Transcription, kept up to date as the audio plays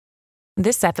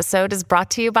This episode is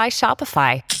brought to you by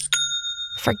Shopify.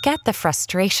 Forget the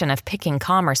frustration of picking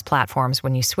commerce platforms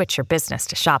when you switch your business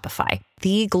to Shopify,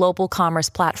 the global commerce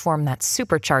platform that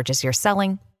supercharges your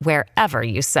selling wherever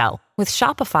you sell. With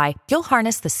Shopify, you'll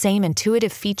harness the same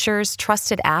intuitive features,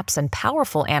 trusted apps, and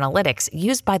powerful analytics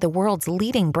used by the world's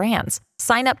leading brands.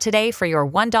 Sign up today for your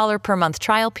 $1 per month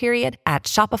trial period at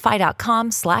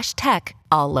shopify.com/tech,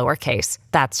 all lowercase.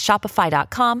 That's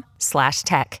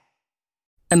shopify.com/tech.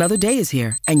 Another day is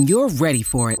here, and you're ready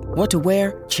for it. What to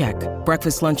wear? Check.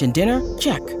 Breakfast, lunch, and dinner?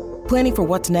 Check. Planning for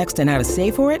what's next and how to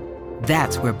save for it?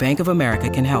 That's where Bank of America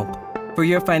can help. For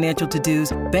your financial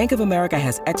to-dos, Bank of America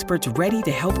has experts ready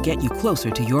to help get you closer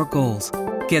to your goals.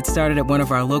 Get started at one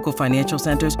of our local financial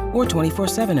centers or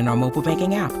 24/7 in our mobile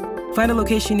banking app. Find a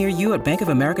location near you at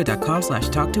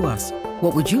bankofamerica.com/talktous.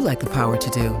 What would you like the power to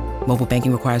do? Mobile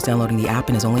banking requires downloading the app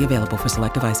and is only available for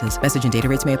select devices. Message and data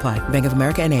rates may apply. Bank of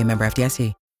America N.A., member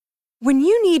FDIC. When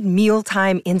you need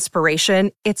mealtime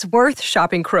inspiration, it's worth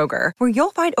shopping Kroger, where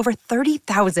you'll find over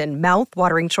 30,000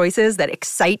 mouth-watering choices that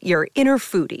excite your inner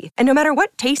foodie. And no matter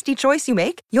what tasty choice you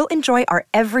make, you'll enjoy our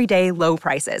everyday low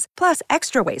prices, plus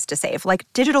extra ways to save, like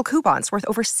digital coupons worth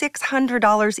over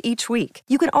 $600 each week.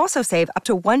 You can also save up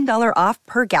to $1 off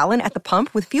per gallon at the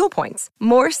pump with fuel points.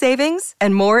 More savings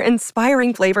and more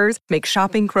inspiring flavors make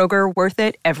shopping Kroger worth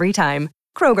it every time.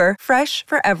 Kroger, fresh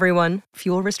for everyone.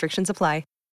 Fuel restrictions apply.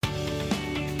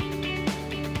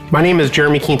 My name is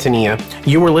Jeremy Quintanilla.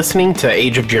 You are listening to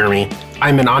Age of Jeremy.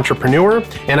 I'm an entrepreneur,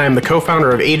 and I'm the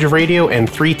co-founder of Age of Radio and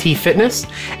 3T Fitness,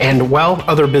 and, well,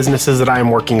 other businesses that I am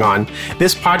working on.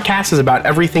 This podcast is about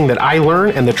everything that I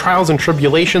learn and the trials and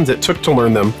tribulations it took to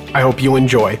learn them. I hope you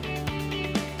enjoy.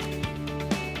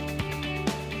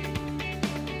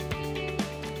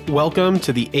 Welcome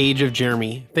to the Age of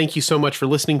Jeremy. Thank you so much for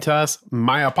listening to us.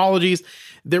 My apologies.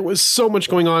 There was so much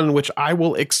going on in which I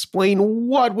will explain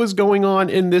what was going on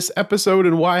in this episode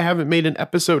and why I haven't made an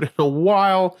episode in a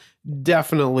while.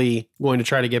 Definitely going to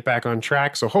try to get back on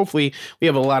track. So hopefully we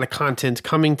have a lot of content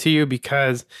coming to you,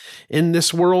 because in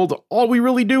this world, all we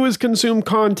really do is consume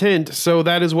content. So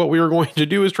that is what we are going to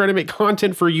do, is try to make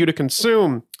content for you to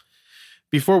consume.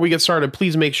 Before we get started,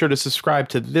 please make sure to subscribe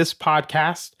to this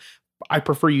podcast. I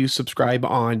prefer you subscribe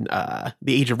on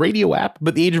the Age of Radio app,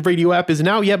 but the Age of Radio app isn't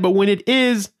out yet. But when it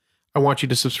is, I want you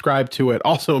to subscribe to it.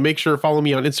 Also, make sure to follow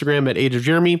me on Instagram at Age of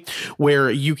Jeremy,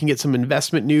 where you can get some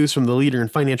investment news from the leader in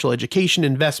financial education,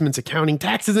 investments, accounting,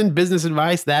 taxes, and business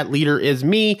advice. That leader is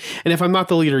me. And if I'm not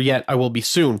the leader yet, I will be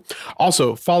soon.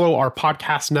 Also, follow our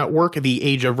podcast network, the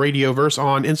Age of Radioverse,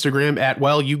 on Instagram at,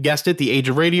 well, you guessed it, the Age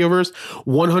of Radioverse,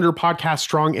 100 podcasts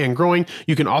strong and growing.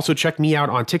 You can also check me out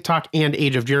on TikTok and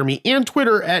Age of Jeremy, and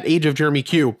Twitter at Age of Jeremy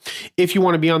Q. If you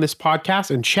want to be on this podcast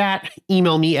and chat,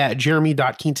 email me at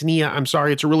jeremy.quintanilla. I'm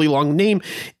sorry, it's a really long name.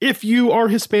 If you are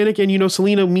Hispanic and you know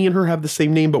Selena, me and her have the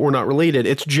same name, but we're not related.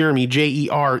 It's Jeremy, Jeremy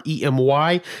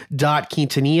 .Quintanilla,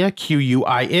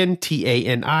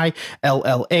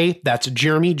 Quintanilla. That's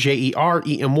Jeremy, Jeremy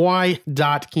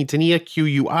 .Quintanilla, Quintanilla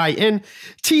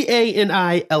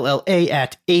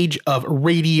at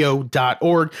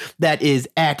ageofradio.org. That is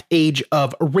at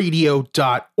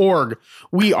ageofradio.org.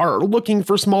 We are looking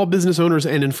for small business owners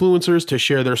and influencers to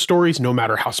share their stories, no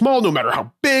matter how small, no matter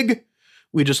how big.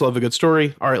 We just love a good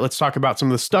story. All right, let's talk about some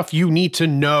of the stuff you need to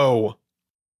know.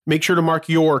 Make sure to mark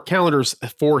your calendars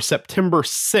for September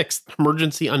 6th.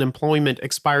 Emergency unemployment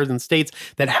expires in states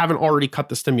that haven't already cut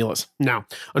the stimulus. Now,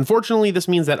 unfortunately, this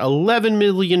means that 11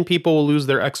 million people will lose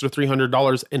their extra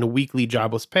 $300 in weekly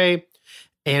jobless pay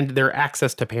and their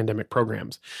access to pandemic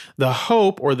programs. The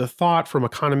hope, or the thought from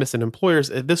economists and employers,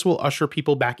 is this will usher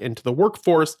people back into the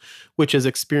workforce, which is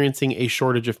experiencing a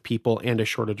shortage of people and a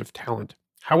shortage of talent.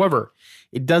 However,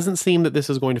 it doesn't seem that this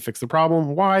is going to fix the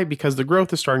problem. Why? Because the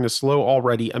growth is starting to slow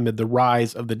already amid the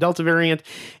rise of the Delta variant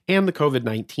and the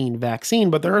COVID-19 vaccine.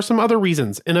 But there are some other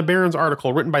reasons. In a Barron's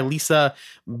article written by Lisa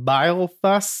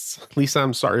Beilfuss, Lisa,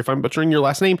 I'm sorry if I'm butchering your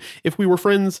last name. If we were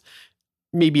friends,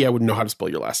 maybe I would know how to spell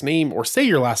your last name, or say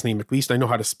your last name. At least I know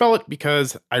how to spell it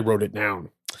because I wrote it down.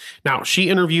 Now, she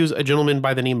interviews a gentleman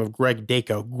by the name of Greg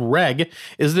Dacko. Greg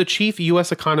is the chief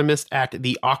U.S. economist at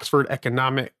the Oxford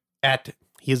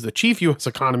He is the chief U.S.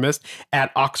 economist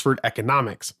at Oxford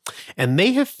Economics. And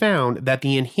they have found that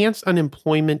the enhanced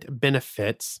unemployment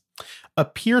benefits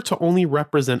appear to only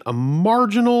represent a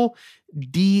marginal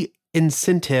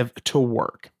de-incentive to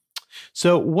work.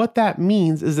 So what that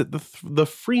means is that the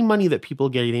free money that people are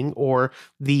getting, or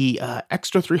the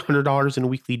extra $300 in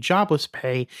weekly jobless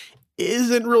pay,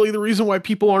 isn't really the reason why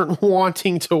people aren't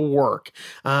wanting to work.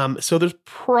 So there's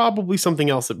probably something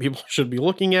else that people should be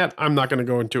looking at. I'm not going to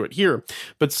go into it here,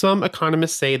 but some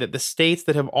economists say that the states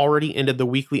that have already ended the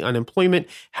weekly unemployment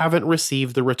haven't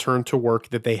received the return to work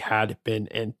that they had been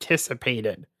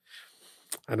anticipated.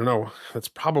 I don't know. That's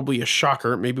probably a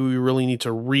shocker. Maybe we really need to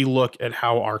relook at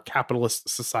how our capitalist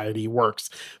society works.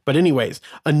 But anyways,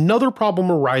 another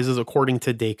problem arises according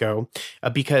to Dako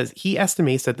because he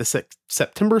estimates that the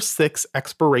September 6th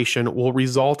expiration will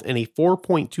result in a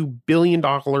 $4.2 billion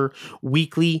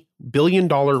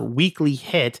weekly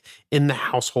hit in the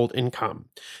household income.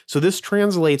 So this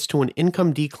translates to an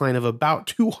income decline of about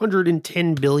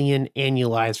 $210 billion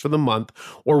annualized for the month,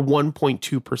 or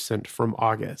 1.2% from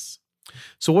August.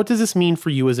 So what does this mean for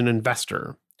you as an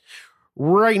investor?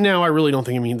 Right now, I really don't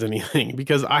think it means anything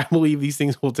because I believe these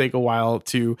things will take a while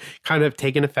to kind of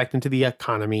take an effect into the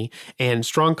economy, and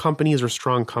strong companies are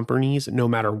strong companies no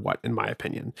matter what, in my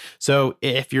opinion. So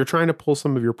if you're trying to pull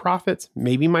some of your profits,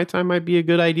 maybe my time might be a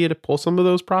good idea to pull some of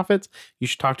those profits. You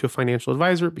should talk to a financial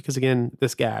advisor because, again,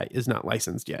 this guy is not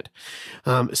licensed yet.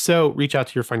 So reach out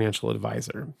to your financial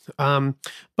advisor.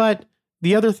 But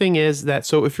the other thing is that,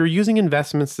 so if you're using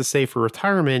investments to save for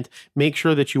retirement, make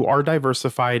sure that you are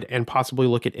diversified and possibly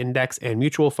look at index and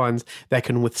mutual funds that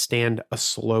can withstand a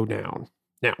slowdown.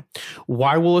 Now,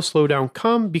 why will a slowdown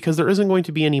come? Because there isn't going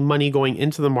to be any money going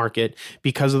into the market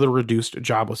because of the reduced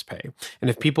jobless pay. And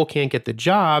if people can't get the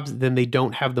jobs, then they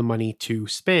don't have the money to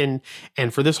spend.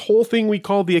 And for this whole thing we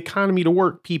call the economy to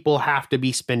work, people have to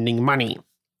be spending money.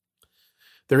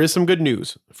 There is some good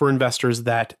news for investors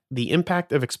that the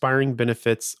impact of expiring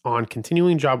benefits on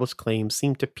continuing jobless claims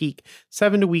seem to peak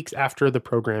 7 weeks after the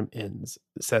program ends,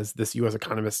 says this U.S.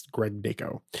 economist Greg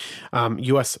Dako,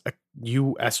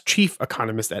 U.S. chief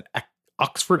economist at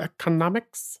Oxford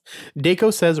Economics.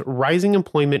 Dako says rising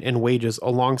employment and wages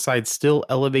alongside still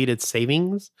elevated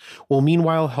savings will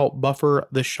meanwhile help buffer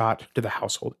the shot to the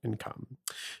household income.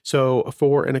 So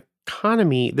for an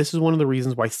economy, this is one of the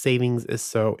reasons why savings is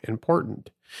so important,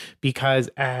 because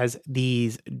as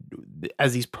these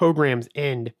programs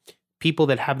end, people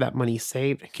that have that money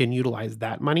saved can utilize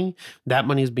that money. That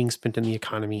money is being spent in the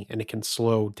economy, and it can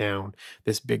slow down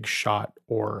this big shot,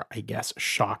 or I guess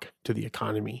shock to the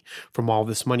economy from all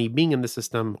this money being in the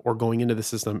system or going into the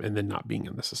system and then not being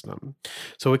in the system.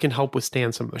 So it can help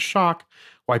withstand some of the shock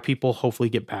while people hopefully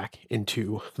get back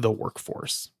into the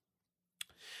workforce.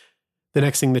 The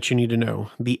next thing that you need to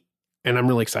know, and I'm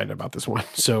really excited about this one,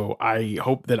 so I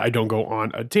hope that I don't go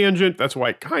on a tangent. That's why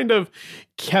I kind of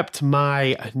kept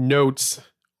my notes,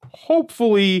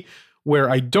 hopefully, where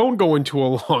I don't go into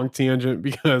a long tangent,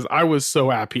 because I was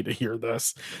so happy to hear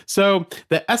this. So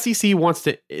the SEC wants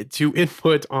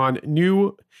input on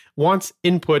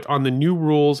the new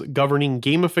rules governing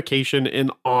gamification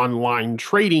in online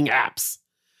trading apps.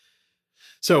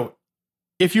 So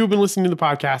if you've been listening to the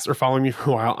podcast or following me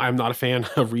for a while, I'm not a fan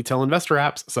of retail investor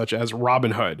apps such as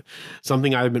Robinhood.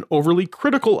 Something I've been overly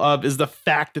critical of is the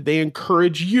fact that they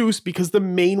encourage use because the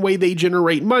main way they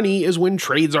generate money is when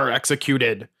trades are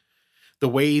executed. The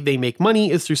way they make money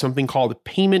is through something called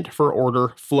payment for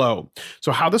order flow.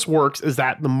 So how this works is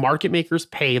that the market makers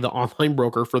pay the online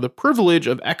broker for the privilege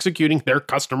of executing their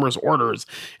customers' orders.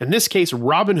 In this case,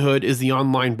 Robinhood is the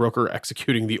online broker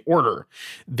executing the order.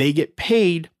 They get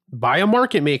paid by a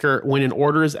market maker when an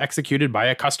order is executed by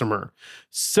a customer.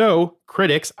 So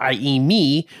critics, i.e.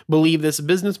 me, believe this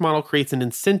business model creates an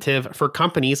incentive for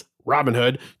companies,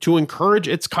 Robinhood, to encourage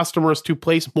its customers to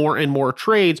place more and more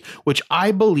trades, which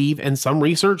I believe, and some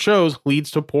research shows,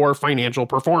 leads to poor financial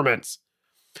performance.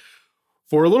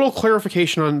 For a little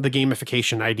clarification on the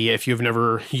gamification idea, if you've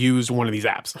never used one of these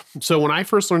apps. So when I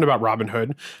first learned about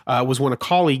Robinhood was when a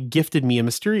colleague gifted me a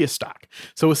mysterious stock.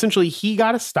 So essentially he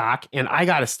got a stock and I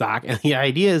got a stock, and the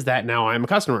idea is that now I'm a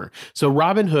customer. So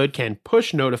Robinhood can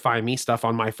push notify me stuff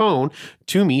on my phone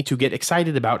to me to get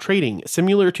excited about trading,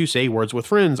 similar to, say, Words with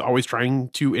Friends, always trying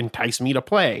to entice me to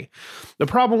play. The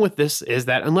problem with this is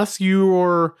that unless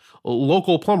your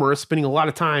local plumber is spending a lot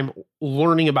of time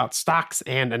learning about stocks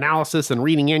and analysis and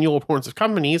reading annual reports of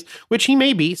companies, which he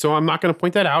may be, so I'm not going to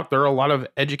point that out. There are a lot of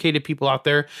educated people out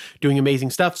there doing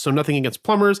amazing stuff, so nothing against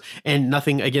plumbers and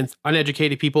nothing against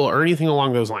uneducated people or anything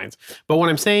along those lines. But what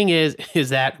I'm saying is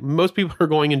that most people are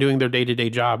going and doing their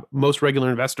day-to-day job. Most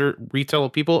regular retail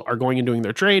people are going and doing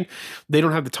their trade. They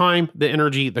don't have the time, the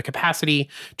energy, the capacity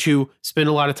to spend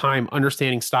a lot of time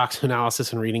understanding stocks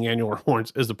analysis and reading annual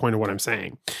reports, is the point of what I'm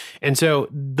saying. And so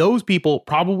those people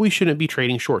probably shouldn't shouldn't be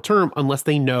trading short term unless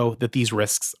they know that these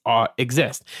risks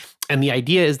exist. And the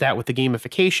idea is that with the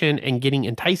gamification and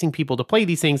enticing people to play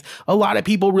these things, a lot of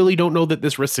people really don't know that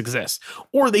this risk exists.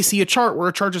 Or they see a chart where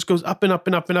a chart just goes up and up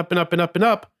and up and up and up and up and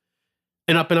up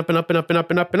and up and up and up and up and up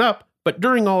and up and up. But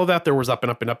during all of that, there was up and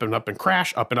up and up and up and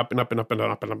crash, up and up and up and up and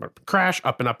up and up and crash,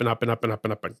 up and up and up and up and up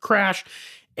and up and crash.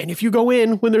 And if you go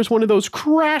in when there's one of those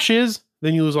crashes,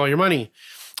 then you lose all your money.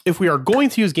 If we are going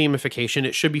to use gamification,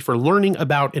 it should be for learning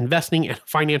about investing and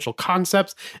financial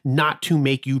concepts, not to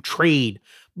make you trade.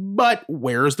 But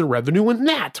where's the revenue in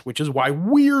that? Which is why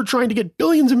we're trying to get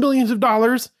billions and billions of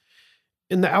dollars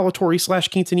in the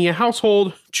Alatorre/Quintanilla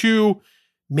household to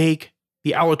make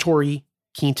the Alatorre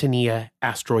Quintanilla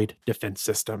asteroid defense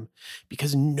system,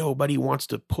 because nobody wants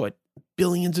to put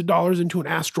billions of dollars into an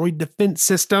asteroid defense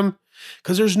system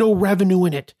because there's no revenue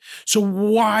in it. So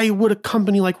why would a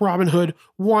company like Robinhood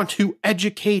want to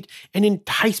educate and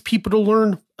entice people to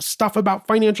learn stuff about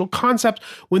financial concepts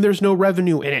when there's no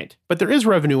revenue in it? But there is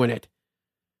revenue in it.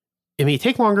 It may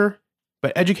take longer,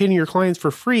 but educating your clients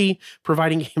for free,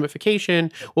 providing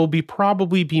gamification, will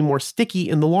probably be more sticky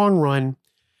in the long run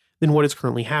than what is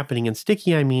currently happening. And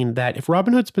sticky, I mean that if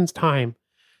Robinhood spends time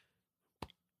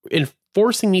in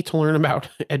forcing me to learn about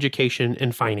education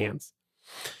and finance,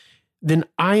 then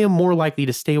I am more likely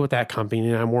to stay with that company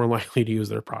and I'm more likely to use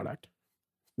their product.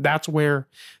 That's where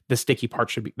the sticky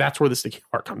part should be. That's where the sticky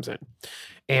part comes in.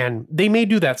 And they may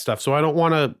do that stuff. So I don't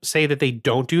want to say that they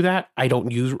don't do that. I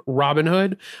don't use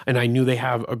Robinhood. And I knew they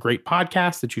have a great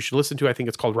podcast that you should listen to. I think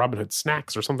it's called Robinhood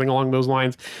Snacks or something along those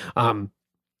lines.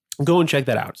 Go and check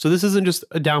that out. So this isn't just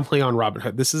a downplay on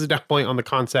Robinhood. This is a downplay on the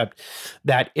concept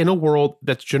that in a world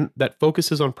that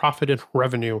focuses on profit and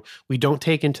revenue, we don't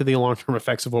take into the long-term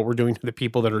effects of what we're doing to the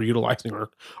people that are utilizing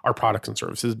our products and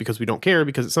services, because we don't care,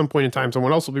 because at some point in time,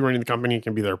 someone else will be running the company. It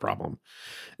can be their problem.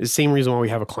 It's the same reason why we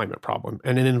have a climate problem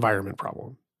and an environment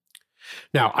problem.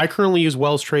 Now, I currently use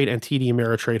Wells Trade and TD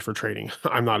Ameritrade for trading.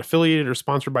 I'm not affiliated or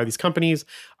sponsored by these companies.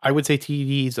 I would say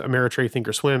TD's Ameritrade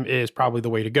Thinkorswim is probably the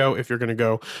way to go if you're going to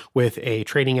go with a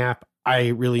trading app. I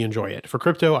really enjoy it. For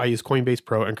crypto, I use Coinbase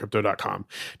Pro and Crypto.com.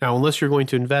 Now, unless you're going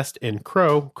to invest in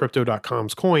Crow,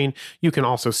 Crypto.com's coin, you can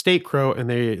also stake Crow, and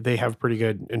they have pretty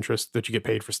good interest that you get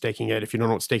paid for staking it. If you don't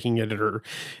know what staking it or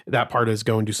that part is,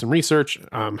 go and do some research.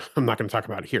 I'm not going to talk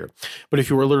about it here. But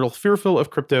if you were a little fearful of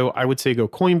crypto, I would say go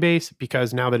Coinbase,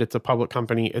 because now that it's a public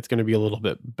company, it's going to be a little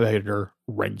bit better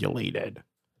regulated.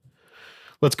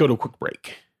 Let's go to a quick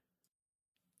break.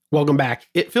 Welcome back.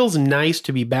 It feels nice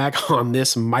to be back on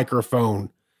this microphone.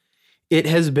 It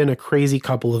has been a crazy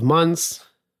couple of months.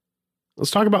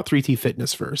 Let's talk about 3T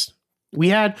Fitness first. We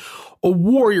had a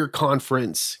Warrior Council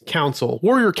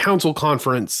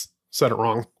Conference, said it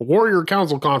wrong, Warrior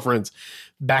Council Conference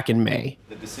back in May.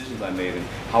 The decisions I made and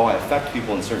how I affect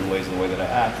people in certain ways and the way that I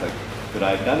act, like, could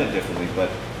I have done it differently? But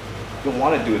you don't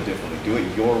want to do it differently. Do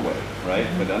it your way, right?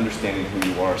 But understanding who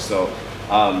you are. So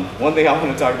one thing I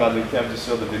want to talk about that Kevin just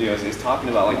showed the videos is talking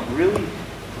about, like, really,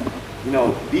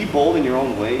 be bold in your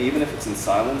own way, even if it's in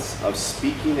silence, of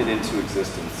speaking it into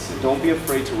existence. And don't be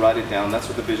afraid to write it down. That's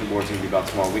what the vision board is going to be about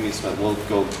tomorrow. We'll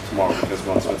go tomorrow because we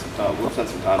want to spend some time. We'll spend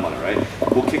some time on it,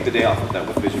 right? We'll kick the day off with that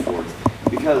with vision boards,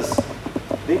 because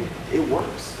it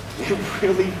works. It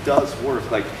really does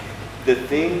work. Like, the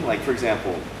thing, like, for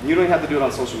example, you don't have to do it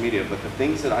on social media, but the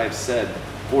things that I have said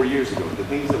 4 years ago, the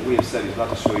things that we have said, he's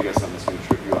about to show you guys something that's going to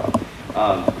trip you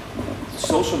out.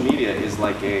 Social media is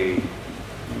like a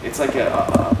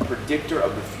predictor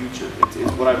of the future.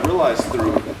 It's what I've realized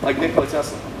through, like, Nikola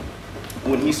Tesla.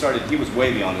 When he started, he was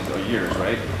way beyond his years,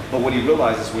 right? But what he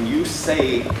realized is when you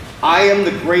say, I am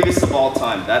the greatest of all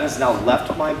time, that has now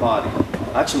left my body.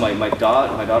 Actually, my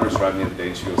daughter's driving me the other day,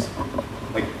 and she goes,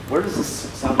 like, where does this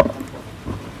sound come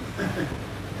from?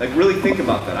 Like, really think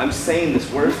about that. I'm saying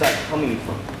this, where is that coming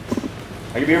from?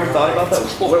 Have you ever thought about that?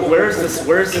 Where is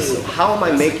this, how am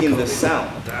I making this sound?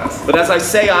 But as I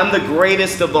say, I'm the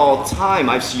greatest of all time.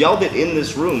 I've yelled it in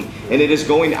this room, and it is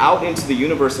going out into the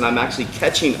universe, and I'm actually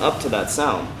catching up to that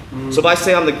sound. So if I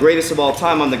say I'm the greatest of all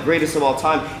time, I'm the greatest of all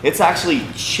time, it's actually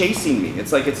chasing me.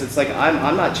 It's like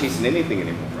I'm not chasing anything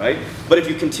anymore, right? But if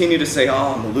you continue to say,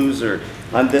 oh, I'm a loser,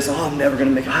 I'm this, oh, I'm never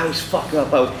gonna make it, I always fuck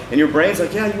up, and your brain's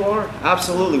like, yeah, you are,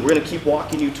 absolutely. We're gonna keep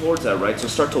walking you towards that, right? So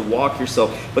start to walk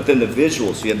yourself, but then the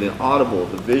visual, so you have the audible,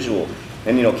 the visual.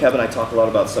 And Kevin and I talk a lot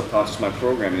about subconscious mind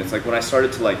programming. It's like when I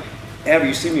started to, like,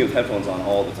 you see me with headphones on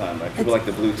all the time, right? People like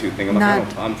the Bluetooth thing. I'm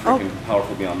like, I'm freaking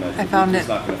powerful beyond measure. I found it's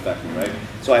not going to affect me, right?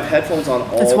 So I have headphones on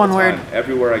all the time,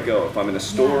 everywhere I go. If I'm in a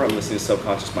store, I'm listening to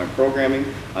subconscious mind programming.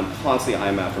 I'm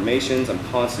affirmations. I'm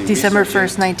constantly December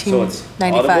 1st, 1995. So it's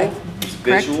audible, it's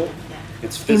visual,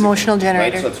 It's physical, emotional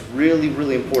generator. Right? So it's really,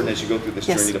 really important as you go through this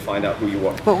Yes. journey to find out who you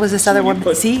are. What was this So other when you one?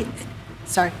 put- See?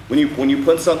 Sorry. When you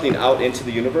put something out into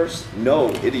the universe,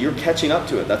 you're catching up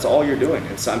to it. That's all you're doing.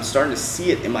 And so I'm starting to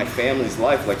see it in my family's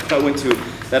life. Like when I went to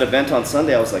that event on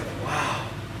Sunday, I was like, wow.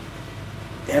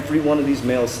 Every one of these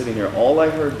males sitting here, all I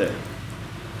heard there,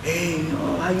 hey,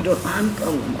 how you doing?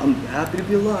 I'm happy to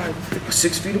be alive.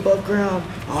 6 feet above ground.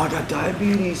 Oh, I got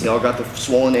diabetes. They all got the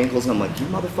swollen ankles. And I'm like, you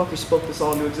motherfuckers spoke this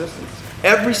all into existence.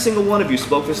 Every single one of you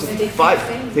spoke this.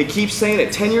 They keep saying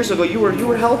it. 10 years ago, you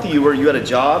were healthy. You had a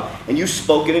job, and you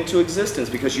spoke it into existence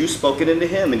because you spoke it into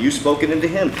him, and you spoke it into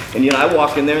him. And I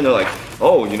walk in there, and they're like,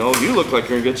 oh, you look like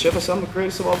you're in good shape. I said, I'm the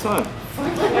greatest of all time.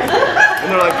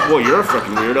 And they're like, well, you're a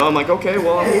fucking weirdo. I'm like, okay,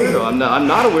 well, I'm a weirdo. I'm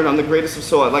not a weirdo. I'm the greatest of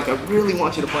so. I really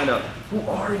want you to find out, who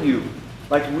are you?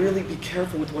 Like, really be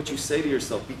careful with what you say to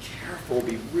yourself. Be careful.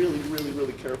 Be really, really,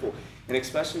 really careful. And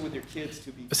especially with your kids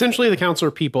to be... Essentially, the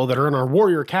counselor people that are in our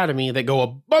Warrior Academy that go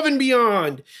above and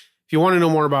beyond. If you want to know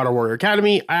more about our Warrior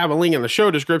Academy, I have a link in the show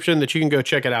description that you can go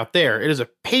check it out there. It is a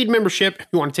paid membership if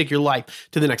you want to take your life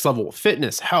to the next level with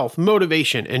fitness, health,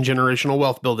 motivation, and generational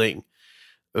wealth building.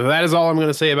 That is all I'm going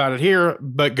to say about it here,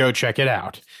 but go check it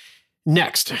out.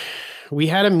 Next, we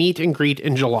had a meet and greet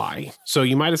in July. So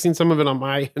you might have seen some of it on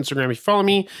my Instagram if you follow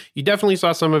me. You definitely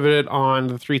saw some of it on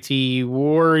the 3T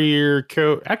Warrior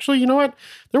Co. Actually, you know what?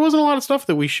 There wasn't a lot of stuff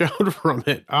that we showed from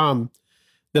it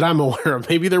that I'm aware of.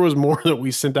 Maybe there was more that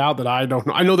we sent out that I don't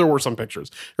know. I know there were some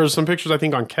pictures. There was some pictures, I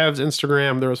think, on Kev's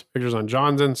Instagram. There was pictures on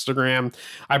John's Instagram.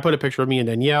 I put a picture of me and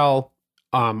Danielle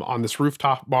on this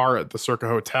rooftop bar at the Circa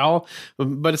Hotel.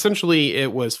 But essentially,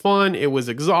 it was fun, it was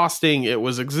exhausting, it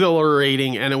was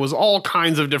exhilarating, and it was all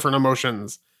kinds of different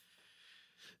emotions.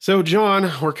 So John,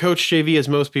 or Coach JV, as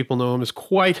most people know him, is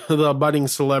quite the budding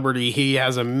celebrity. He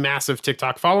has a massive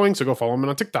TikTok following, so go follow him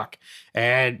on TikTok.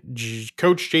 And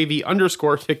Coach JV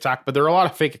 _ TikTok, but there are a lot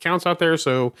of fake accounts out there,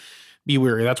 so be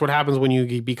wary. That's what happens when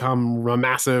you become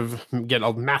get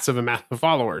a massive amount of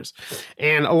followers.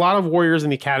 And a lot of warriors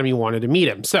in the academy wanted to meet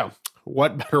him. So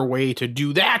what better way to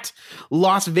do that?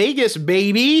 Las Vegas,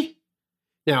 baby.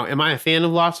 Now, am I a fan of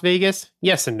Las Vegas?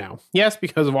 Yes and no. Yes,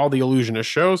 because of all the illusionist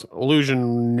shows.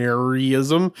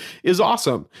 Illusionaryism is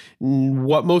awesome.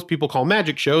 What most people call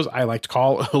magic shows, I like to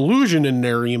call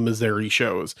illusionary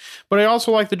shows. But I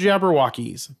also like the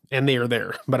Jabberwockies, and they are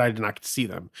there, but I did not get to see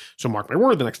them. So mark my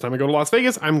word, the next time I go to Las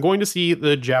Vegas, I'm going to see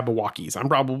the Jabberwockies. I'm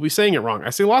probably saying it wrong. I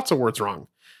say lots of words wrong.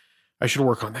 I should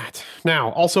work on that.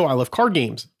 Now, also, I love card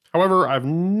games. However, I've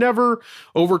never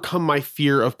overcome my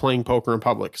fear of playing poker in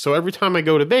public. So every time I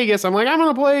go to Vegas, I'm like, I'm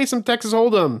going to play some Texas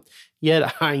Hold'em.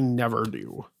 Yet I never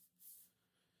do.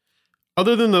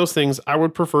 Other than those things, I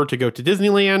would prefer to go to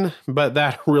Disneyland, but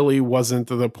that really wasn't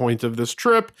the point of this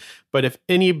trip. But if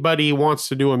anybody wants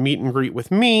to do a meet and greet with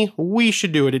me, we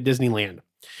should do it at Disneyland.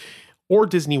 Or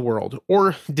Disney World,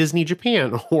 or Disney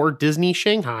Japan, or Disney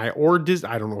Shanghai, or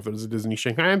I don't know if there's a Disney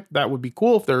Shanghai. That would be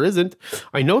cool if there isn't.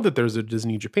 I know that there's a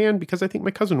Disney Japan because I think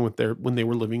my cousin went there when they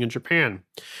were living in Japan.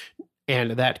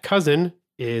 And that cousin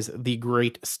is the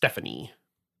great Stephanie.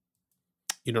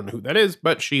 You don't know who that is,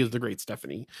 but she is the great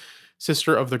Stephanie,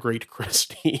 sister of the great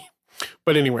Christy.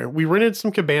 But anyway, we rented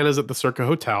some cabanas at the Circa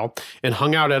Hotel and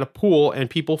hung out at a pool, and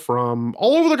people from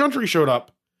all over the country showed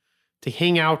up to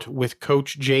hang out with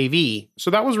Coach JV.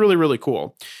 So that was really, really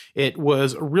cool. It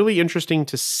was really interesting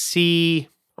to see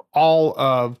all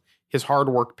of his hard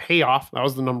work pay off. That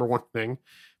was the number one thing,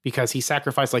 because he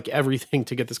sacrificed like everything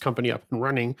to get this company up and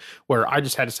running, where I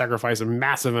just had to sacrifice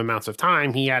massive amounts of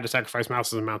time. He had to sacrifice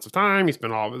massive amounts of time. He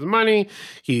spent all of his money.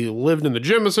 He lived in the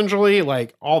gym, essentially,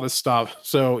 like all this stuff.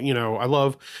 So, I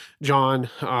love John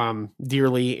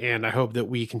dearly, and I hope that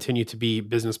we continue to be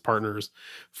business partners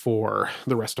for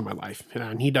the rest of my life.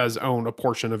 And he does own a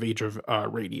portion of Age of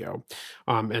Radio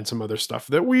and some other stuff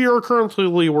that we are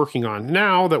currently working on.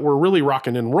 Now that we're really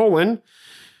rocking and rolling,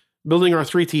 building our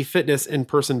 3T Fitness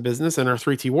in-person business and our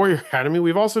 3T Warrior Academy,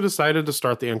 we've also decided to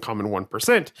start the Uncommon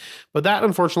 1%. But that,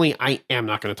 unfortunately, I am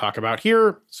not going to talk about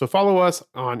here. So follow us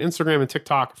on Instagram and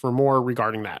TikTok for more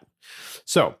regarding that.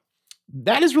 So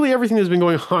that is really everything that's been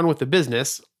going on with the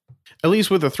business, at least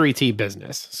with the 3T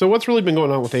business. So what's really been going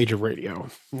on with Age of Radio?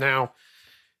 Now,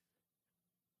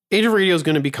 Age of Radio is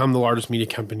going to become the largest media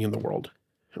company in the world.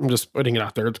 I'm just putting it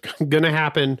out there. It's going to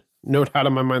happen. No doubt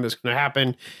in my mind that's going to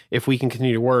happen. If we can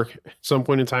continue to work, at some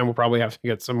point in time, we'll probably have to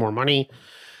get some more money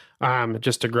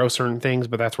just to grow certain things,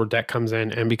 but that's where debt comes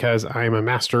in. And because I am a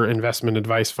master investment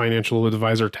advice, financial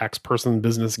advisor, tax person,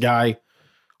 business guy,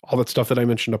 all that stuff that I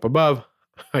mentioned up above,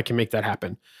 I can make that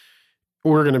happen.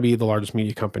 We're going to be the largest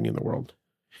media company in the world.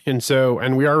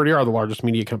 And we already are the largest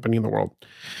media company in the world.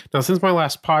 Now, since my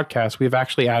last podcast, we've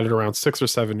actually added around 6 or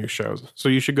 7 new shows. So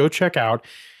you should go check out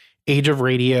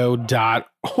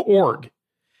ageofradio.org.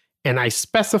 And I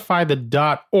specify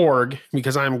the .org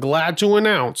because I'm glad to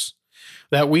announce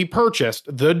that we purchased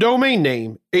the domain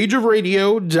name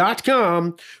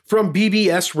ageofradio.com from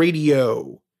BBS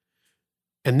Radio.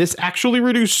 And this actually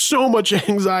reduced so much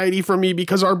anxiety for me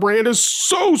because our brand is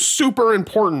so super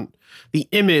important. The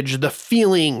image, the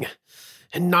feeling,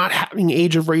 and not having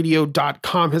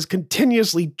ageofradio.com has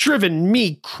continuously driven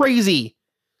me crazy.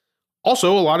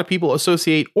 Also, a lot of people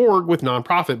associate org with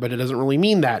nonprofit, but it doesn't really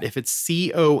mean that. If it's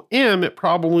COM, it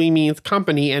probably means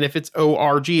company. And if it's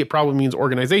ORG, it probably means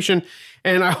organization.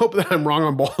 And I hope that I'm wrong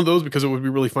on both of those because it would be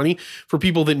really funny for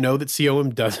people that know that COM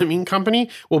doesn't mean company.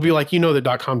 Will be like,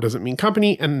 that .com doesn't mean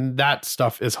company. And that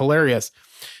stuff is hilarious.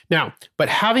 Now, but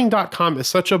having .com is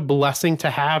such a blessing to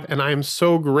have. And I am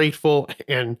so grateful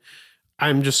and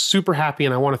I'm just super happy,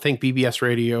 and I want to thank BBS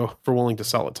Radio for willing to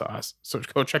sell it to us. So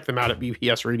go check them out at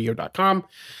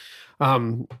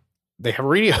bbsradio.com. They have a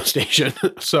radio station.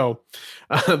 So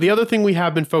the other thing we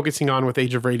have been focusing on with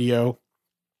Age of Radio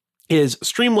is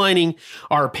streamlining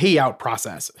our payout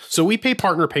process. So we pay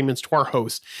partner payments to our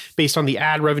hosts based on the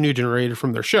ad revenue generated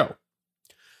from their show.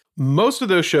 Most of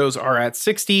those shows are at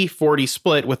 60-40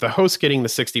 split, with the host getting the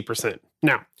 60%.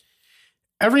 Now,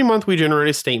 every month we generate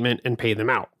a statement and pay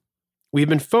them out. We've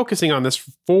been focusing on this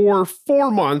for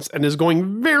 4 months and is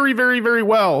going very, very, very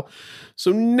well.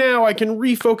 So now I can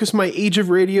refocus my Age of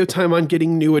Radio time on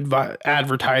getting new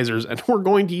advertisers, and we're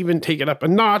going to even take it up a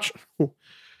notch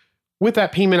with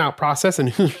that payment out process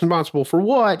and who's responsible for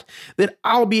what, that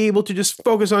I'll be able to just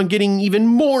focus on getting even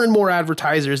more and more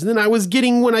advertisers than I was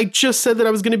getting when I just said that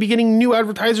I was going to be getting new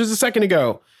advertisers a second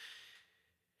ago.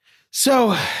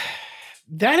 So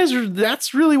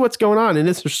that's really what's going on. And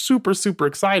it's super, super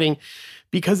exciting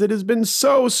because it has been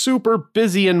so super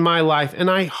busy in my life. And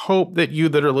I hope that you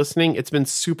that are listening, it's been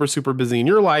super, super busy in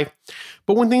your life.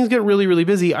 But when things get really, really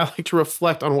busy, I like to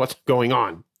reflect on what's going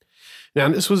on. Now,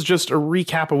 this was just a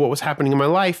recap of what was happening in my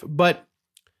life, but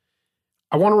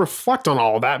I want to reflect on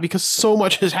all of that because so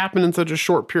much has happened in such a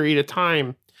short period of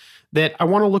time that I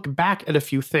want to look back at a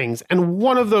few things. And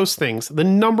one of those things, the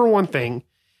number one thing,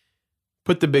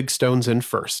 put the big stones in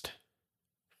first.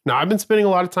 Now, I've been spending a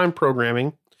lot of time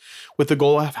programming with the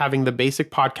goal of having the basic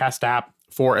podcast app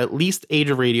for at least Age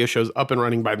of Radio shows up and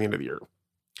running by the end of the year.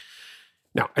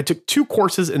 Now, I took 2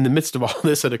 courses in the midst of all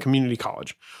this at a community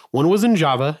college. One was in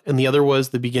Java, and the other was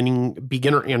the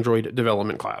beginner Android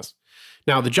development class.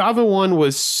 Now, the Java one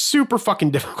was super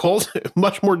fucking difficult,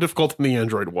 much more difficult than the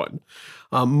Android one.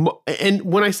 And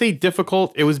when I say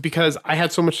difficult, it was because I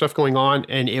had so much stuff going on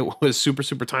and it was super,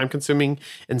 super time consuming.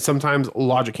 And sometimes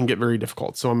logic can get very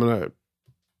difficult. So I'm going to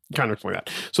kind of explain that.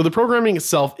 So the programming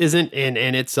itself isn't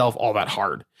in itself all that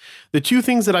hard. The 2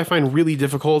 things that I find really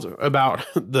difficult about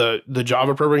the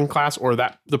Java programming class, or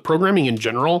that the programming in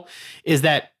general, is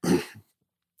that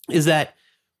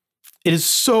it is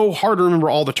so hard to remember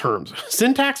all the terms.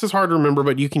 Syntax is hard to remember,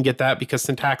 but you can get that because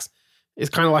syntax is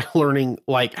kind of like learning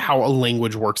like how a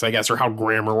language works, I guess, or how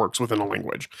grammar works within a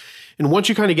language. And once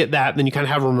you kind of get that, then you kind of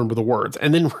have to remember the words.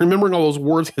 And then remembering all those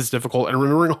words is difficult, and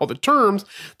remembering all the terms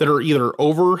that are either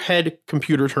overhead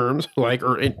computer terms, like,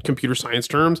 or computer science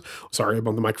terms. Sorry, I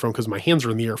bumped the microphone because my hands are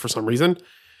in the air for some reason.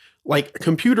 Like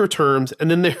computer terms,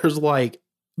 and then there's like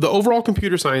the overall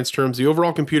computer science terms, the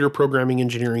overall computer programming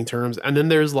engineering terms, and then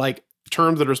there's like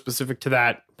terms that are specific to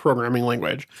that programming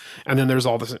language. And then there's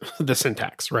all the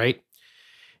syntax, right?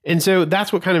 And so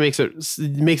that's what kind of makes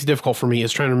it difficult for me,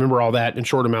 is trying to remember all that in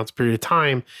short amounts of period of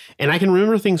time. And I can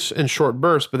remember things in short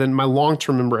bursts, but then my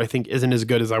long-term memory, I think, isn't as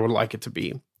good as I would like it to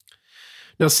be.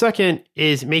 Now, second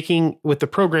is making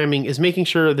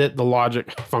sure that the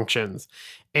logic functions.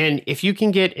 And if you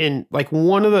can get in, like,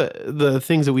 one of the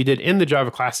things that we did in the Java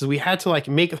classes, we had to like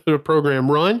make the program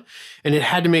run, and it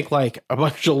had to make like a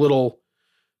bunch of little,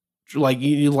 the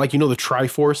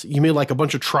Triforce. You made like a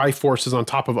bunch of Triforces on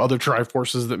top of other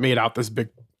Triforces that made out this big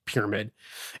pyramid.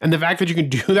 And the fact that you can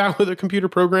do that with a computer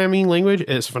programming language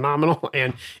is phenomenal.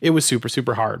 And it was super,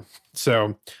 super hard.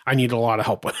 So I needed a lot of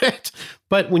help with it.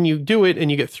 But when you do it and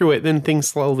you get through it, then things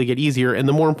slowly get easier. And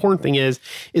the more important thing is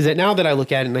that now that I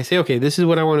look at it and I say, okay, this is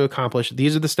what I want to accomplish.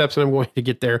 These are the steps that I'm going to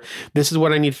get there. This is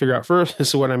what I need to figure out first. This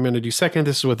is what I'm going to do second.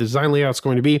 This is what the design layout is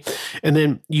going to be. And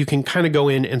then you can kind of go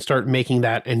in and start making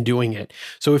that and doing it.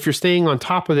 So if you're staying on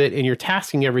top of it and you're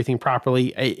tasking everything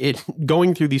properly,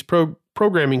 going through these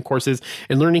programming courses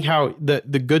and learning how the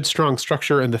good, strong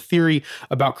structure and the theory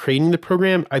about creating the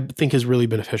program, I think is really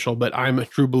beneficial. But I'm a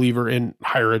true believer in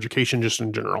higher education just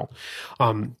in general.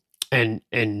 and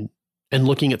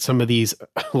looking at some of these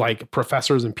like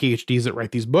professors and PhDs that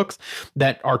write these books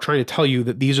that are trying to tell you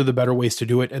that these are the better ways to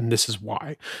do it, and this is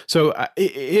why. So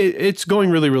it's going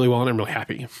really, really well, and I'm really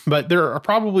happy. But there are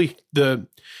probably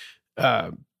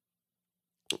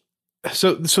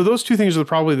so those two things are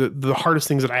probably the hardest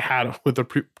things that I had with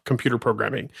the computer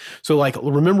programming. So like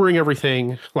remembering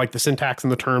everything, like the syntax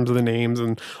and the terms of the names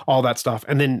and all that stuff,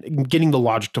 and then getting the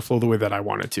logic to flow the way that I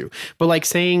wanted to. But like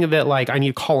saying that like I need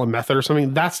to call a method or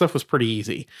something, that stuff was pretty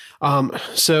easy.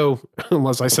 So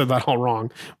unless I said that all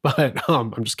wrong, but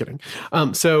I'm just kidding.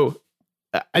 So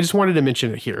I just wanted to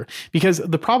mention it here because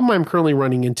the problem I'm currently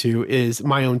running into is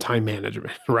my own time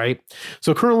management, right?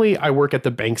 So currently I work at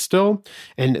the bank still,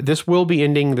 and this will be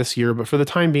ending this year, but for the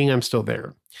time being, I'm still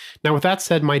there. Now, with that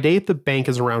said, my day at the bank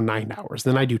is around 9 hours.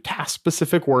 Then I do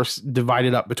task-specific work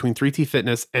divided up between 3T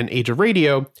Fitness and Age of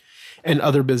Radio and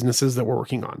other businesses that we're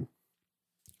working on.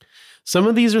 Some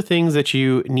of these are things that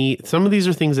you need. Some of these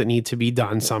are things that need to be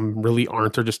done. Some really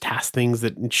aren't. They're just task things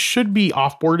that should be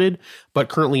offboarded, but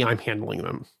currently I'm handling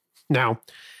them. Now,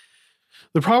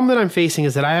 the problem that I'm facing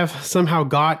is that I have somehow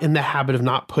got in the habit of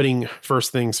not putting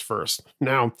first things first.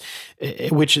 Now,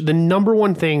 which the number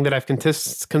one thing that I've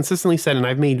consistently said, and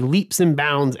I've made leaps and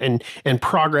bounds and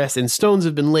progress and stones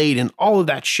have been laid and all of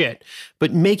that shit.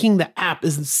 But making the app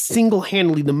is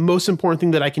single-handedly the most important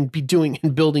thing that I can be doing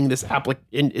in building this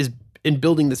in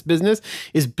building this business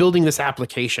is building this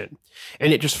application.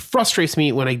 And it just frustrates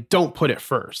me when I don't put it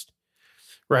first,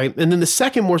 right? And then the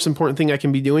second most important thing I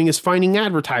can be doing is finding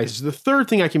advertisers. The third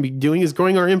thing I can be doing is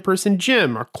growing our in-person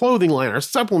gym, our clothing line, our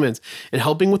supplements, and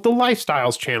helping with the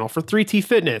lifestyles channel for 3T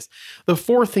Fitness. The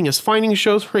fourth thing is finding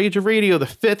shows for Age of Radio. The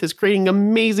fifth is creating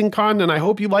amazing content. I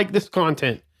hope you like this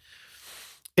content.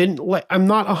 And I'm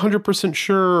not 100%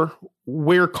 sure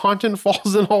where content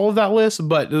falls in all of that list,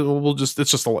 but it's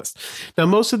just a list. Now,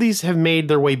 most of these have made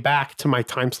their way back to my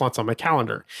time slots on my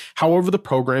calendar. However, the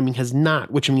programming has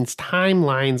not, which means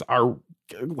timelines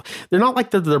they're not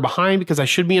like they're behind because I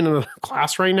should be in another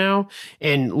class right now.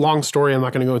 And long story, I'm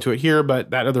not going to go into it here,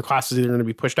 but that other class is either going to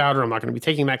be pushed out or I'm not going to be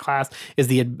taking that class, is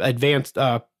the advanced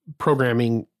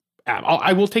programming app.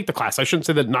 I will take the class. I shouldn't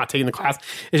say that not taking the class.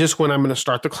 It's just when I'm going to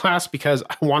start the class because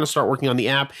I want to start working on the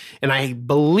app. And I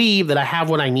believe that I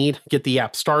have what I need to get the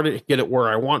app started, get it where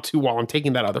I want to while I'm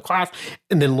taking that other class,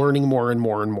 and then learning more and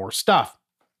more and more stuff.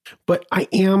 But I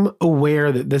am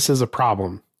aware that this is a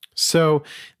problem. So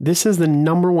this is the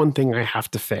number one thing I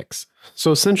have to fix.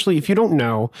 So essentially, if you don't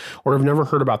know or have never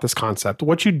heard about this concept,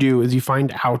 what you do is you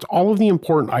find out all of the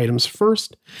important items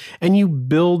first, and you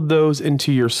build those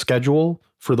into your schedule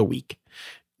for the week.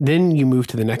 Then you move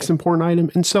to the next important item,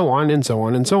 and so on and so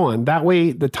on and so on. That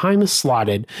way, the time is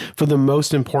slotted for the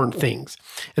most important things.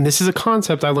 And this is a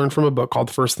concept I learned from a book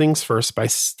called First Things First by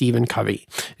Stephen Covey.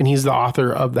 And he's the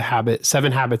author of the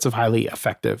 7 Habits of Highly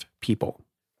Effective People.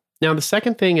 Now, the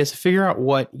second thing is figure out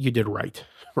what you did right,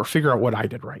 or figure out what I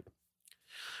did right.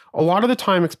 A lot of the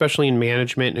time, especially in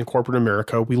management and corporate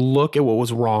America, we look at what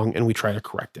was wrong and we try to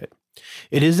correct it.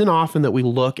 It isn't often that we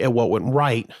look at what went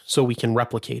right so we can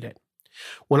replicate it.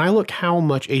 When I look how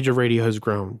much Age of Radio has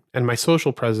grown and my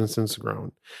social presence has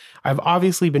grown, I've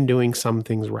obviously been doing some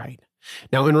things right.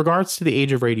 Now, in regards to the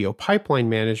Age of Radio, pipeline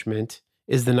management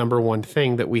is the number one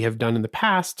thing that we have done in the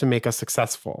past to make us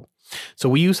successful. So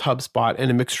we use HubSpot and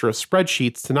a mixture of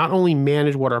spreadsheets to not only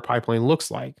manage what our pipeline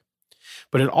looks like,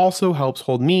 but it also helps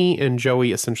hold me and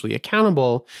Joey essentially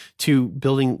accountable to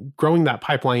growing that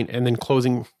pipeline and then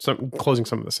closing some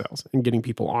of the sales and getting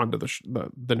people onto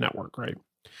the network, right?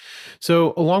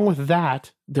 So along with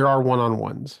that, there are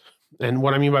one-on-ones. And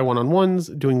what I mean by one-on-ones,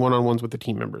 doing one-on-ones with the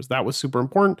team members. That was super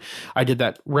important. I did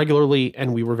that regularly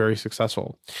and we were very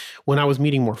successful. When I was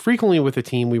meeting more frequently with the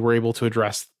team, we were able to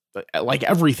address like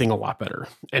everything a lot better.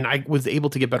 And I was able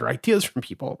to get better ideas from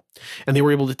people. And they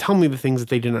were able to tell me the things that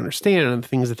they didn't understand and the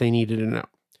things that they needed to know.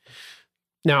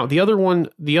 Now, the other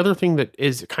thing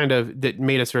that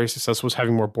made us very successful was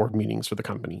having more board meetings for the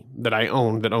company that I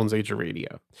own, that owns Age of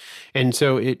Radio. And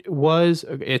so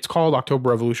it's called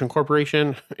October Revolution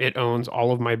Corporation. It owns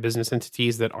all of my business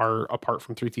entities that are apart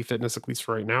from 3T Fitness, at least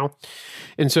for right now.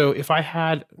 And so if I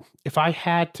had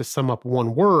to sum up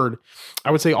one word,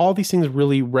 I would say all these things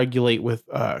really regulate with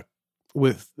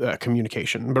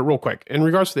communication. But real quick, in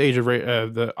regards to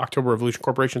the October Revolution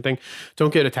Corporation thing,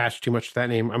 don't get attached too much to that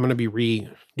name. I'm going to be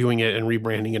redoing it and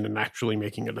rebranding it and actually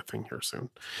making it a thing here soon.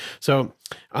 So,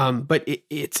 but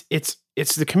it's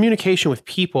the communication with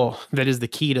people that is the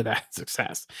key to that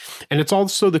success. And it's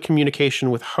also the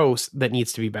communication with hosts that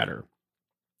needs to be better.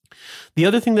 The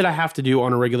other thing that I have to do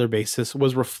on a regular basis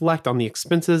was reflect on the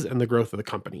expenses and the growth of the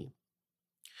company.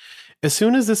 As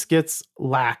soon as this gets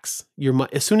lax,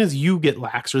 as soon as you get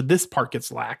lax or this part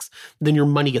gets lax, then your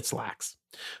money gets lax.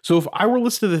 So if I were to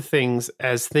list the things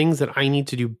as things that I need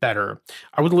to do better,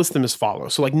 I would list them as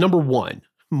follows. So like number 1,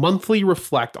 monthly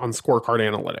reflect on scorecard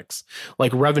analytics,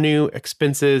 like revenue,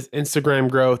 expenses, Instagram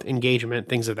growth, engagement,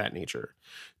 things of that nature.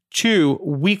 2,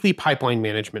 weekly pipeline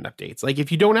management updates. Like if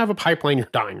you don't have a pipeline, you're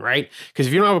dying, right? Because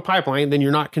if you don't have a pipeline, then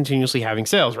you're not continuously having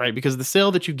sales, right? Because the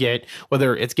sale that you get,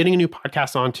 whether it's getting a new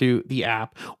podcast onto the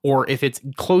app or if it's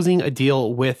closing a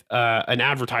deal with an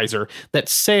advertiser, that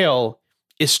sale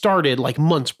is started like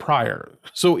months prior.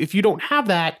 So if you don't have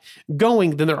that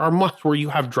going, then there are months where you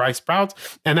have dry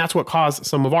sprouts, and that's what caused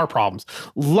some of our problems.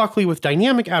 Luckily, with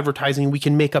dynamic advertising, we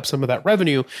can make up some of that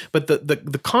revenue. But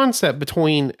the concept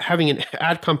between having an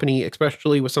ad company,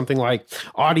 especially with something like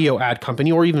audio ad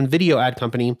company or even video ad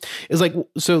company, is like,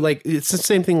 so like it's the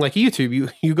same thing like YouTube.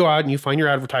 You go out and you find your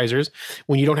advertisers.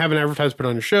 When you don't have an advertiser put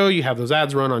on your show, you have those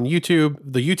ads run on YouTube.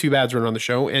 The YouTube ads run on the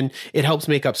show, and it helps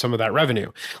make up some of that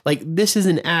revenue. Like this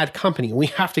is an ad company. We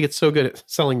have to get so good at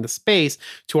selling the space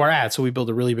to our ads. So we build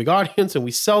a really big audience and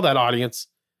we sell that audience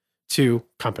to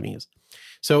companies.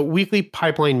 So weekly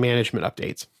pipeline management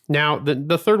updates. Now,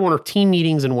 the third one are team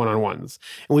meetings and one-on-ones.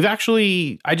 And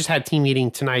I just had team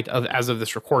meeting tonight as of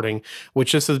this recording,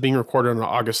 which this is being recorded on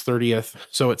August 30th.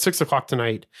 So at 6:00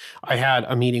 tonight, I had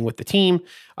a meeting with the team.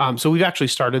 So we've actually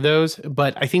started those,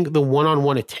 but I think the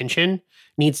one-on-one attention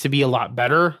needs to be a lot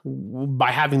better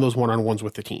by having those one-on-ones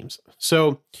with the teams.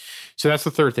 So that's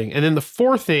the third thing. And then the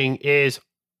fourth thing is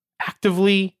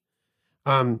actively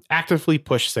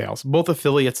push sales, both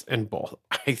affiliates and both.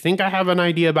 I think I have an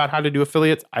idea about how to do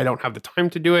affiliates. I don't have the time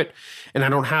to do it. And I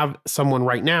don't have someone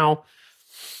right now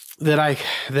that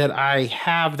I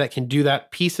have that can do that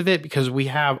piece of it because we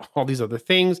have all these other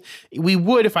things. We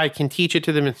would, if I can teach it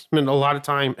to them and spend a lot of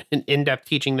time in-depth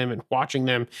teaching them and watching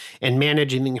them and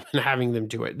managing them and having them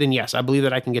do it, then yes, I believe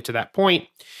that I can get to that point.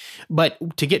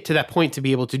 But to get to that point, to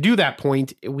be able to do that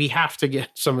point, we have to get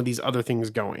some of these other things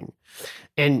going.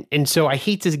 And so I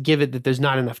hate to give it that there's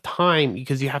not enough time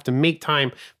because you have to make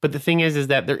time. But the thing is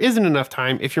that there isn't enough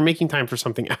time if you're making time for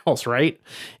something else, right?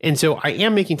 And so I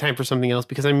am making time for something else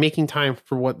because I'm making time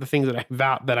for the things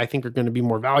that I think are going to be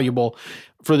more valuable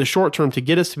for the short term to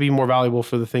get us to be more valuable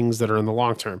for the things that are in the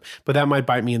long term. But that might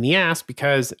bite me in the ass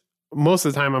because most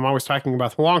of the time I'm always talking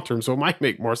about the long term. So it might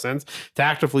make more sense to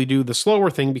actively do the slower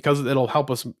thing because it'll help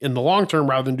us in the long term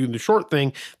rather than do the short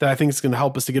thing that I think is going to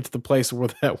help us to get to the place where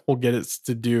that will get us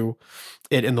to do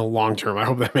it in the long term. I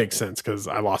hope that makes sense because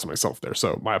I lost myself there.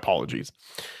 So my apologies.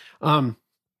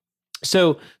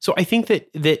 So I think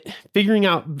that figuring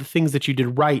out the things that you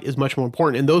did right is much more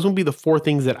important. And those will be the 4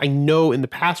 things that I know in the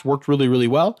past worked really, really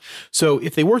well. So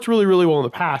if they worked really, really well in the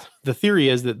past, the theory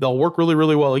is that they'll work really,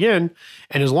 really well again.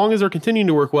 And as long as they're continuing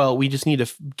to work well, we just need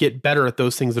to get better at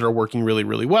those things that are working really,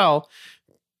 really well,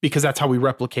 because that's how we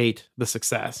replicate the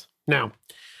success. Now,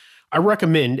 I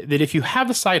recommend that if you have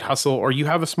a side hustle or you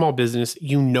have a small business,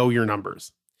 you know your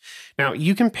numbers. Now,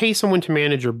 you can pay someone to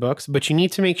manage your books, but you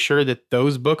need to make sure that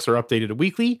those books are updated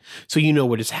weekly so you know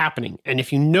what is happening. And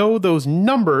if you know those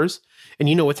numbers and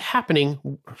you know what's happening,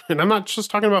 and I'm not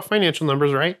just talking about financial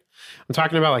numbers, right? I'm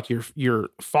talking about like your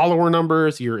follower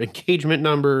numbers, your engagement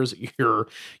numbers, your,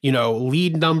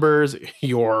 lead numbers,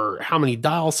 your how many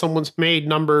dials someone's made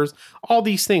numbers, all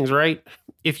these things, right?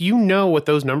 If you know what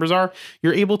those numbers are,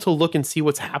 you're able to look and see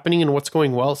what's happening and what's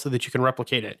going well so that you can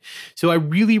replicate it. So I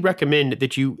really recommend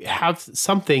that you have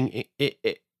something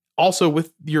also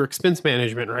with your expense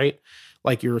management, right?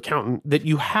 Like your accountant, that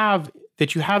you have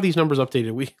these numbers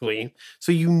updated weekly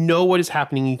so you know what is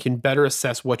happening. You can better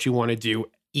assess what you want to do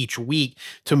each week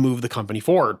to move the company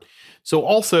forward. So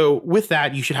also with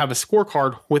that, you should have a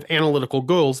scorecard with analytical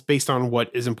goals based on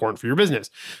what is important for your business.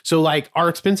 So like our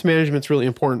expense management is really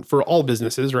important for all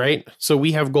businesses, right? So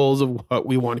we have goals of what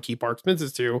we want to keep our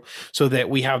expenses to so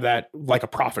that we have that like a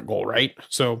profit goal, right?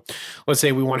 So let's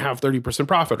say we want to have 30%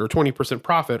 profit or 20%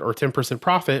 profit or 10%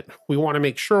 profit. We want to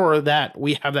make sure that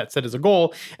we have that set as a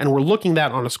goal and we're looking at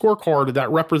that on a scorecard that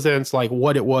represents like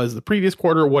what it was the previous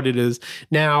quarter, what it is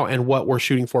now, and what we're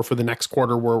shooting for the next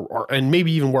quarter and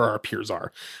maybe even where our peers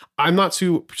are. I'm not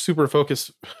super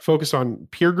focused on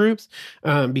peer groups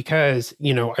because,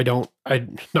 I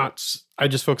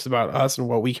just focus about us and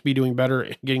what we can be doing better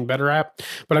and getting better at.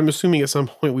 But I'm assuming at some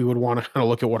point we would want to kind of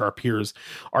look at what our peers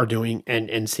are doing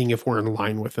and seeing if we're in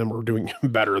line with them or doing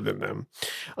better than them.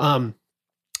 But on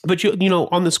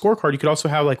the scorecard, you could also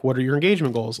have like, what are your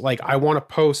engagement goals? Like I want to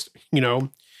post,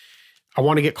 I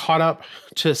want to get caught up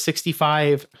to 72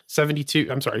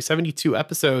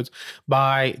 episodes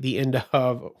by the end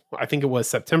of, I think it was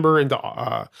September into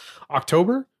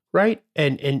October, right?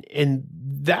 And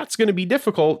that's going to be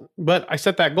difficult, but I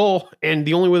set that goal. And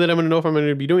the only way that I'm going to know if I'm going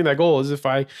to be doing that goal is if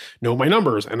I know my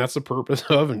numbers. And that's the purpose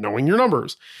of knowing your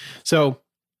numbers. So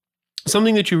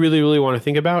something that you really, really want to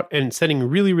think about, and setting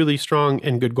really, really strong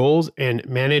and good goals and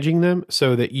managing them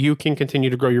so that you can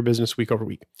continue to grow your business week over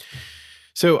week.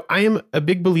 So I am a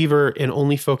big believer in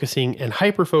only focusing and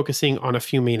hyper-focusing on a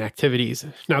few main activities.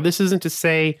 Now, this isn't to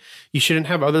say you shouldn't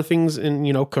have other things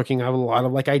in, cooking. I have a lot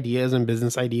of ideas and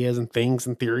business ideas and things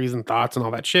and theories and thoughts and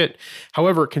all that shit.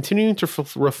 However, continuing to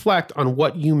reflect on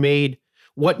what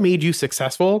made you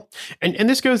successful. And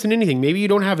this goes in anything. Maybe you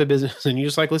don't have a business and you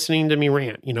just like listening to me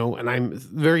rant, and I'm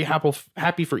very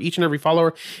happy for each and every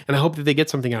follower. And I hope that they get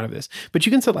something out of this, but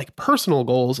you can set personal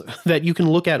goals that you can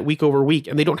look at week over week,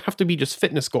 and they don't have to be just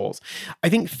fitness goals. I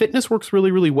think fitness works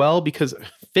really, really well because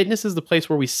fitness is the place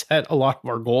where we set a lot of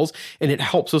our goals, and it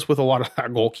helps us with a lot of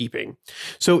that goal keeping.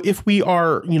 So if we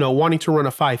are, wanting to run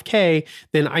a 5K,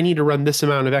 then I need to run this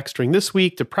amount of extring this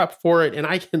week to prep for it. And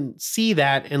I can see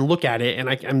that and look at it, and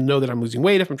I know that I'm losing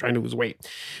weight if I'm trying to lose weight.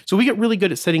 So we get really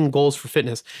good at setting goals for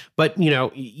fitness, but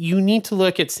you need to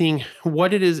look at seeing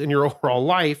what it is in your overall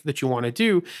life that you want to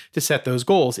do to set those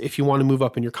goals. If you want to move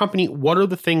up in your company, what are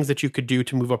the things that you could do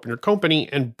to move up in your company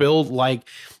and build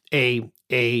a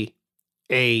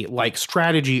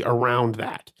strategy around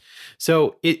that?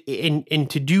 So and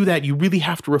to do that, you really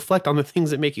have to reflect on the things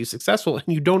that make you successful,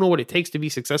 and you don't know what it takes to be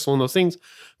successful in those things.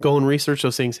 Go and research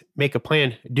those things, make a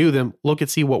plan, do them, look and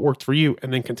see what worked for you,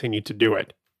 and then continue to do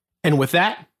it. And with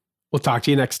that, we'll talk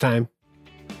to you next time.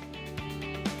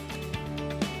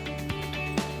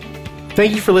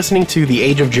 Thank you for listening to The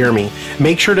Age of Jeremy.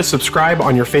 Make sure to subscribe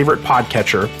on your favorite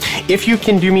podcatcher. If you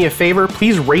can do me a favor,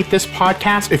 please rate this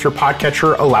podcast if your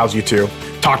podcatcher allows you to.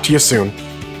 Talk to you soon.